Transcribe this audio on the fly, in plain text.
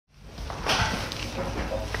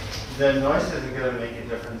The noise isn't going to make a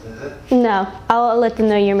difference, is it? No, I'll let them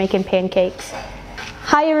know you're making pancakes.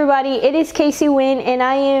 Hi everybody, it is Kasey Wynn and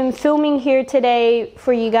I am filming here today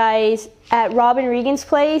for you guys at Rob and Regan's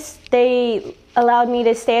place. They allowed me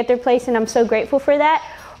to stay at their place and I'm so grateful for that.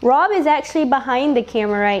 Rob is actually behind the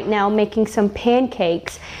camera right now making some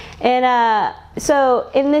pancakes. And so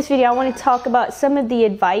in this video I want to talk about some of the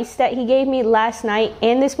advice that he gave me last night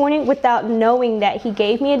and this morning without knowing that he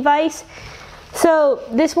gave me advice. So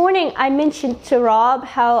this morning I mentioned to Rob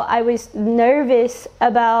how I was nervous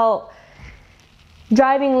about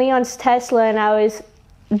driving Leon's Tesla and I was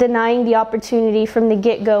denying the opportunity from the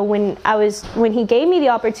get-go when he gave me the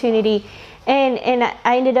opportunity, and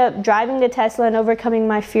I ended up driving the Tesla and overcoming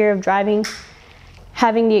my fear of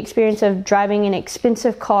having the experience of driving an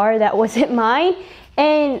expensive car that wasn't mine.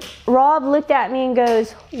 And Rob looked at me and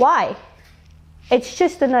goes, "Why? It's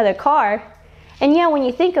just another car." And yeah, when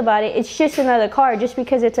you think about it, it's just another car. Just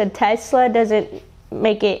because it's a Tesla doesn't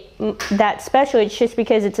make it that special. It's just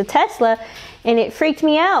because it's a Tesla. And it freaked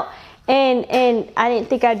me out. And I didn't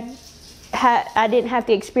think I didn't have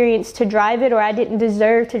the experience to drive it, or I didn't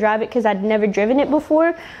deserve to drive it because I'd never driven it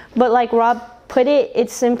before. But like Rob put it,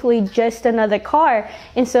 it's simply just another car.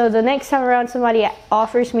 And so the next time around somebody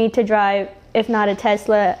offers me to drive, if not a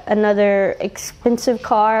Tesla, another expensive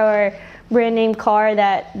car or brand name car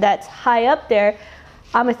that's high up there,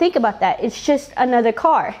 I'm gonna think about that. It's just another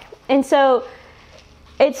car. And so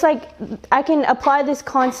it's like I can apply this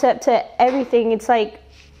concept to everything. It's like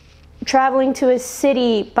traveling to a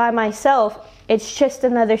city by myself. It's just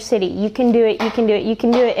another city. You can do it, you can do it, you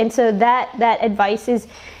can do it. And so that advice is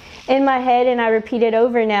in my head and I repeat it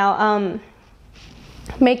over now.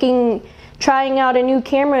 Trying out a new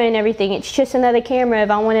camera and everything. It's just another camera. If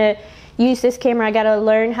I want to use this camera, I got to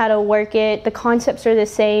learn how to work it. The concepts are the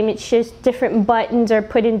same. It's just different buttons are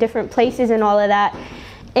put in different places and all of that.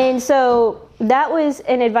 And so that was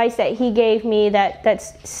an advice that he gave me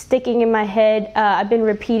that's sticking in my head. I've been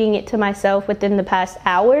repeating it to myself within the past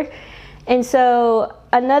hour. And so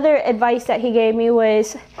another advice that he gave me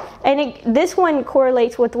was, this one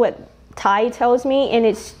correlates with what Ty tells me, and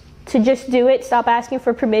it's to just do it, stop asking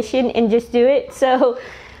for permission and just do it. So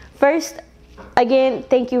first, again,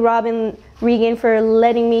 thank you Rob and Regan for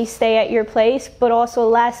letting me stay at your place. But also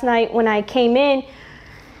last night when I came in,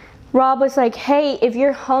 Rob was like, "Hey, if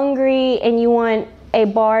you're hungry and you want a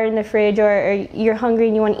bar in the fridge, or you're hungry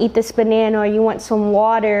and you want to eat this banana, or you want some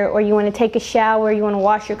water, or you want to take a shower, you want to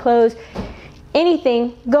wash your clothes,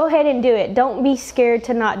 anything, go ahead and do it. Don't be scared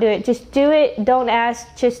to not do it. Just do it. Don't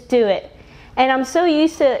ask, just do it." And I'm so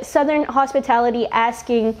used to Southern hospitality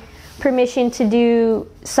asking permission to do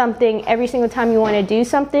something every single time you want to do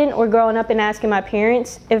something, or growing up and asking my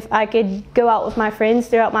parents if I could go out with my friends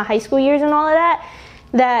throughout my high school years and all of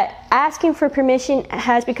that asking for permission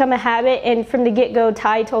has become a habit. And from the get-go,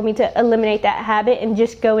 Ty told me to eliminate that habit and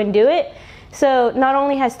just go and do it. So not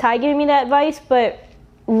only has Ty given me that advice, but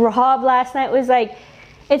Rob last night was like,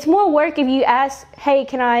 it's more work if you ask, "Hey,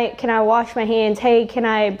 can I wash my hands? Hey, can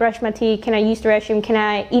I brush my teeth? Can I use the restroom? Can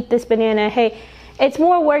I eat this banana? Hey," it's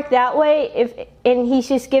more work that way. And he's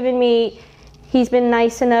just given me, he's been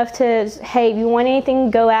nice enough to, "Hey, if you want anything,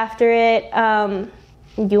 go after it.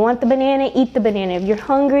 If you want the banana, eat the banana. If you're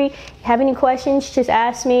hungry, have any questions, just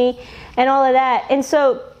ask me," and all of that. And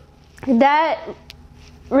so that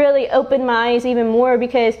really opened my eyes even more,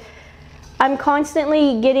 because I'm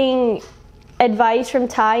constantly getting advice from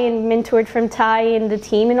Ty and mentored from Ty and the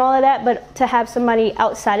team and all of that, but to have somebody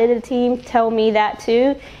outside of the team tell me that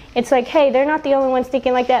too, it's like, hey, they're not the only ones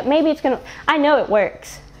thinking like that. Maybe it's I know it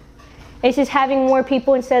works. It's just having more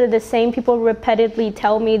people instead of the same people repeatedly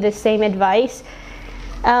tell me the same advice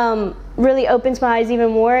really opens my eyes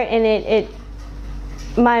even more, and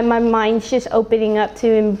my mind's just opening up to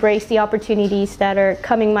embrace the opportunities that are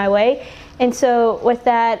coming my way. And so with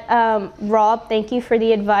that, Rob, thank you for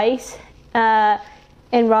the advice,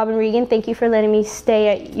 and Rob and Regan, thank you for letting me stay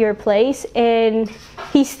at your place. And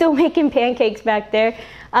he's still making pancakes back there.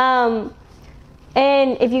 And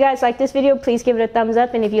if you guys like this video, please give it a thumbs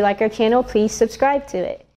up, and if you like our channel, please subscribe to it.